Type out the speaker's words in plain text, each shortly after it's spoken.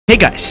Hey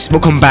guys,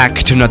 welcome back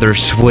to another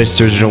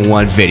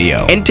Swiss01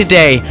 video, and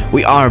today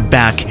we are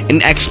back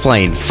in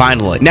X-Plane,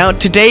 finally. Now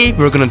today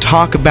we're gonna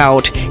talk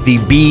about the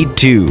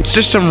B-2.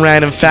 Just some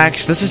random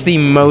facts. This is the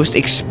most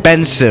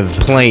expensive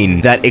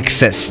plane that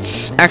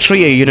exists.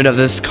 Actually, a unit of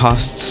this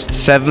costs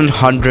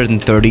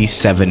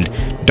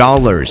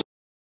 $737.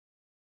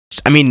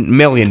 I mean, $1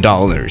 million,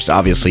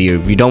 obviously.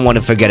 You don't want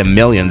to forget a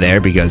million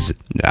there because,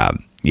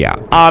 yeah.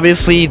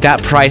 Obviously,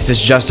 that price is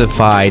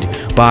justified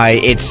by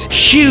its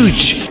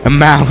huge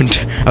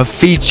amount of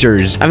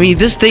features. I mean,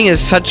 this thing is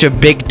such a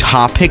big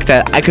topic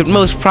that I could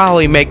most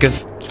probably make a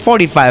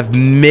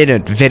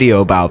 45-minute video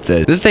about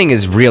this. This thing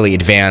is really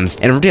advanced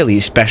and really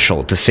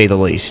special, to say the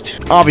least.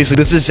 Obviously,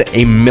 this is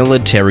a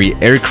military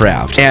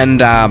aircraft,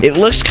 and it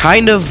looks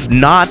kind of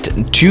not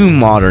too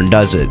modern,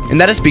 does it? And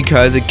that is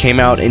because it came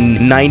out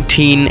in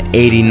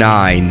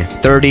 1989,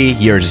 30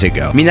 years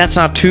ago. I mean, that's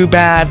not too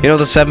bad. You know,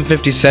 the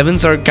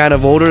 757s are kind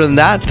of older than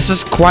that. This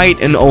is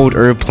quite an old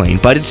airplane,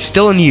 but it's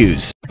still in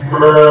use.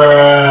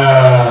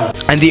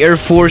 And the Air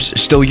Force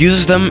still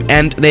uses them,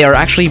 and they are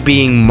actually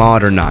being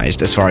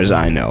modernized, as far as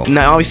I know.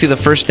 Now, obviously, the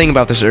first thing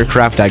about this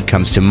aircraft that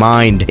comes to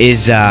mind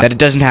is that it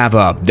doesn't have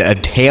a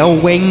tail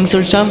wings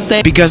or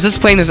something, because this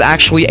plane is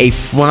actually a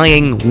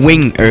flying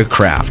wing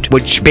aircraft,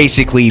 which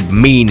basically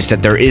means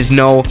that there is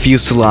no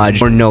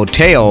fuselage or no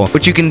tail,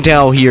 which you can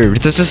tell here.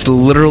 This is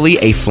literally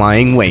a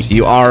flying wing.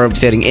 You are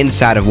sitting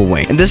inside of a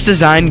wing, and this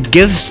design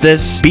gives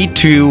this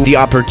B-2 the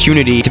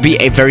opportunity to be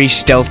a very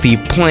stealthy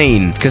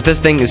plane, because this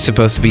thing is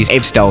supposed to be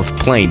a stealth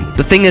plane.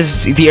 The thing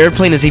is, the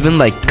airplane is even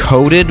like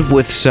coated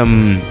with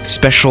some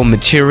special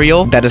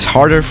material that is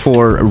harder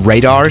for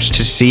radars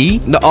to see.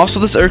 Also,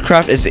 this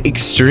aircraft is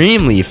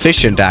extremely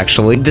efficient,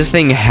 actually. This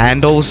thing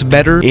handles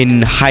better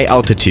in high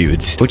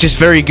altitudes, which is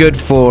very good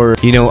for,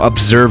 you know,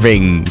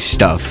 observing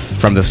stuff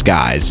from the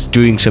skies,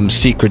 doing some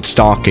secret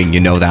stalking, you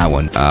know that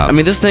one. I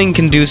mean, this thing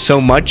can do so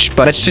much,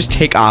 but let's just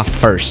take off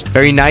first.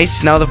 Very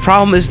nice. Now, the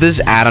problem is this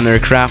add-on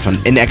aircraft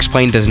in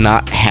X-Plane does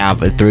not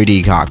have a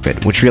 3D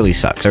cockpit, which really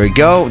sucks. There we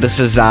go. This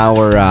is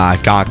our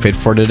cockpit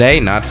for today.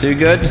 Not too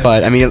good,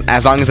 but I mean,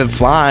 as long as it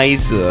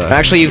flies.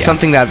 Actually,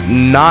 something that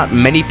not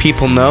many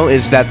people know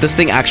is that this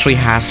thing actually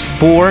has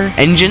 4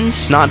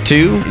 engines, not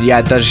 2. Yeah,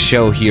 it does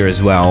show here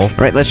as well. All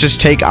right, let's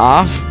just take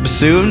off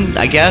soon,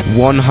 I guess.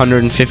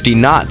 150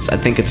 knots. I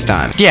think it's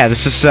time. Yeah,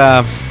 this is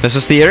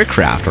the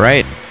aircraft,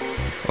 right?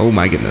 Oh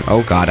my goodness.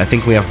 Oh god, I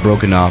think we have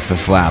broken off the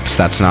flaps.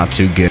 That's not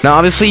too good. Now,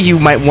 obviously, you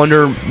might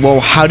wonder, well,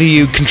 how do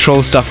you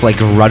control stuff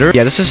like rudder?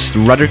 Yeah, this is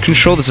rudder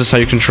control. This is how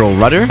you control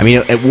rudder. I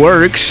mean, it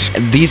works.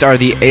 These are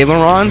the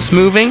ailerons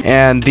moving,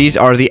 and these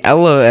are the I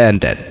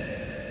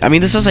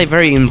mean, this is a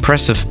very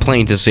impressive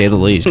plane, to say the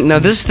least. Now,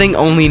 this thing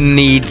only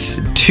needs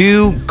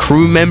 2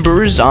 crew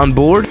members on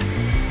board.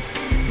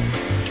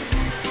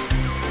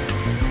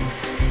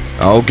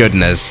 Oh,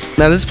 goodness.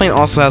 Now, this plane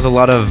also has a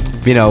lot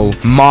of, you know,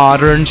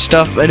 modern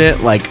stuff in it,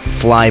 like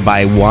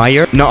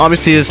fly-by-wire. Now,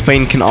 obviously, this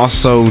plane can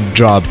also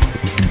drop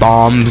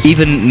bombs,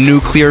 even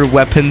nuclear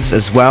weapons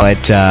as well.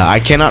 But I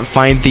cannot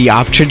find the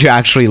option to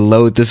actually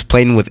load this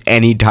plane with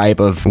any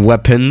type of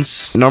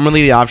weapons.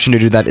 Normally, the option to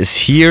do that is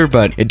here,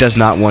 but it does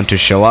not want to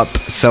show up.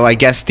 So I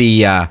guess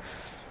the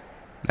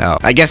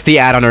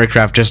add-on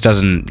aircraft just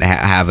doesn't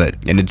have it,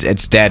 and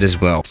it's dead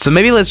as well. So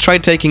maybe let's try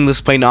taking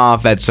this plane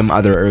off at some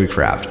other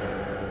aircraft.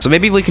 So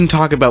maybe we can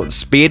talk about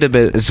speed a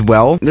bit as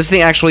well. This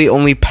thing actually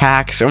only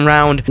packs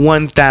around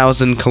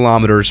 1,000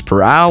 kilometers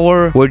per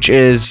hour, which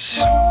is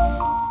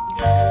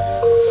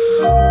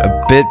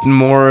a bit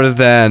more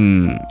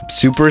than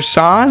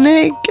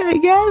supersonic, I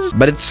guess,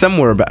 but it's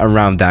somewhere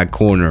around that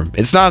corner.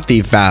 It's not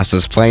the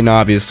fastest plane,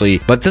 obviously,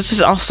 but this is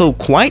also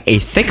quite a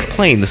thick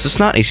plane. This is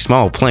not a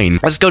small plane.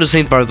 Let's go to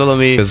St.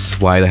 Bartholomew, because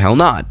why the hell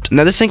not?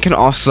 Now, this thing can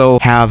also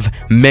have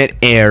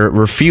mid-air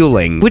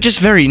refueling, which is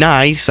very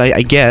nice,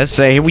 I guess.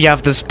 So here we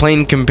have this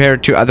plane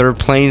compared to other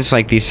planes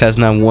like the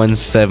Cessna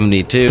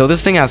 172. So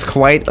this thing has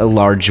quite a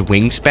large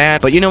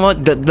wingspan, but you know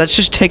what? Let's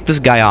just take this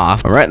guy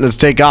off. All right, let's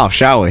take off,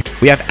 shall we?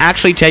 We have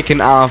actually taken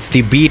off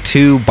the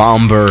B-2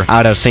 bomber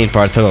out of St.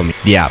 Bartholomew.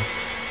 Yeah.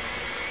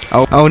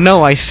 Oh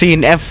no, I see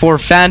an F-4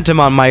 Phantom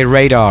on my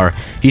radar.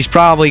 He's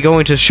probably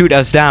going to shoot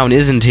us down,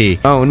 isn't he?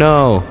 Oh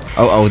no.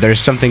 Oh, there's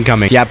something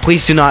coming. Yeah,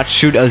 please do not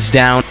shoot us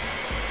down.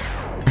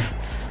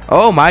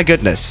 Oh my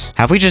goodness.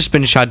 Have we just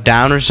been shot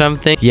down or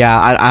something?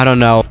 Yeah, I don't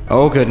know.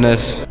 Oh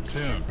goodness.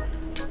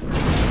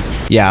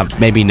 Yeah,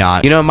 maybe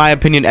not. You know, in my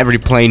opinion, every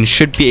plane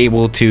should be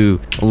able to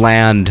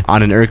land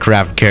on an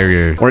aircraft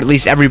carrier. Or at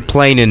least every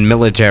plane in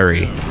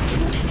military.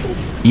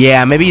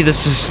 Yeah, maybe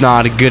this is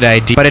not a good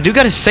idea. But I do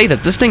gotta say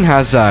that this thing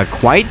has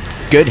quite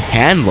good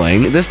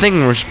handling. This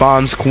thing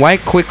responds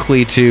quite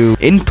quickly to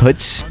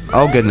inputs.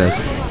 Oh, goodness.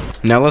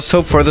 Now, let's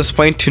hope for this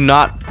plane to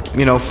not,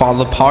 you know,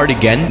 fall apart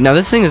again. Now,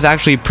 this thing is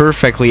actually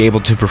perfectly able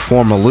to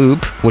perform a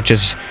loop, which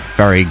is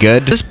very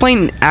good. This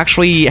plane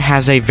actually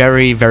has a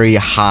very, very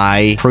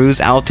high cruise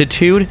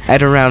altitude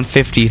at around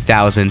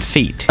 50,000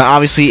 feet.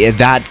 Obviously,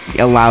 that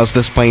allows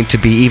this plane to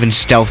be even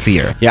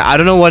stealthier. Yeah, I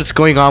don't know what's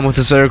going on with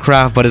this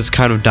aircraft, but it's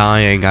kind of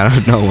dying. I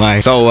don't know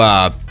why.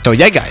 So, So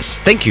yeah guys,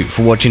 thank you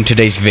for watching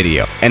today's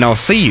video, and I'll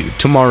see you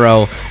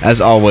tomorrow. As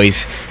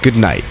always, good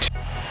night.